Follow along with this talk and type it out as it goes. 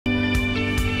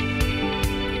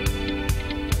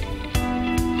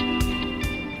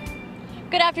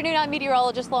Good afternoon, I'm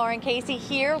meteorologist Lauren Casey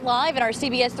here live in our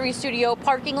CBS3 studio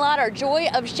parking lot. Our Joy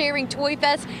of Sharing Toy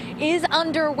Fest is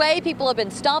underway. People have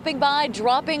been stopping by,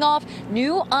 dropping off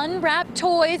new unwrapped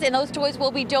toys, and those toys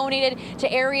will be donated to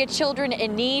area children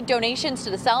in need. Donations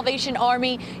to the Salvation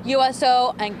Army,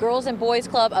 USO, and Girls and Boys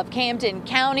Club of Camden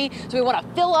County. So we want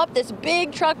to fill up this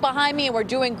big truck behind me, and we're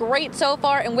doing great so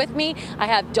far. And with me, I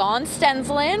have Dawn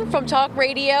Stensland from Talk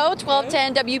Radio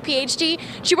 1210 WPHT.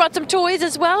 She brought some toys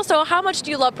as well. So how much do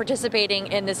you love participating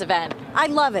in this event? I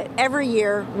love it. Every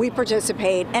year we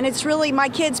participate, and it's really, my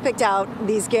kids picked out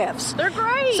these gifts. They're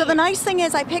great. So the nice thing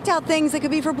is I picked out things that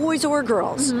could be for boys or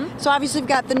girls. So obviously we've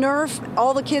got the Nerf.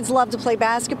 All the kids love to play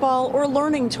basketball or a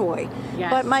learning toy.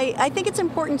 Yes. But I think it's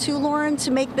important too, Lauren,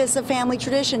 to make this a family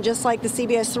tradition, just like the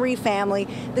CBS3 family.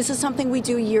 This is something we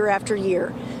do year after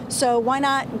year. So why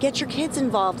not get your kids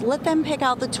involved? Let them pick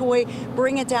out the toy,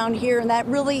 bring it down here, and that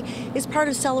really is part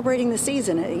of celebrating the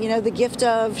season. You know, the gift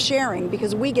of sharing,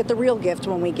 because we get the real gift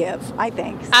when we give, I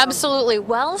think. So. Absolutely.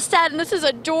 Well said. And this is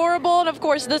adorable. And of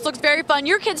course, this looks very fun.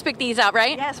 Your kids picked these out,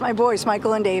 right? Yes, my boys,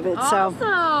 Michael and David. Awesome. So.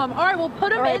 All right, well,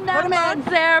 put them in that put 'em box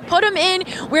in. there. Put them in.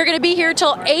 We're going to be here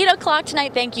till 8 o'clock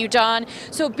tonight. Thank you, John.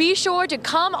 So be sure to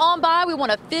come on by. We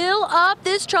want to fill up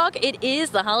this truck. It is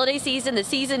the holiday season, the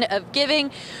season of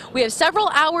giving. We have several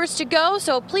hours to go,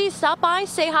 so please stop by,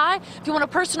 say hi. If you want a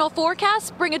personal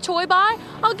forecast, bring a toy by.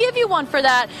 I'll give you one for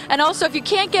that. And also, if you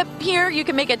can't get here, you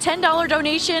can make a $10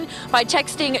 donation by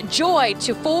texting JOY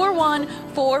to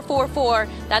 41444.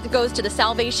 That goes to the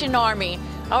Salvation Army.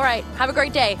 All right, have a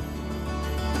great day.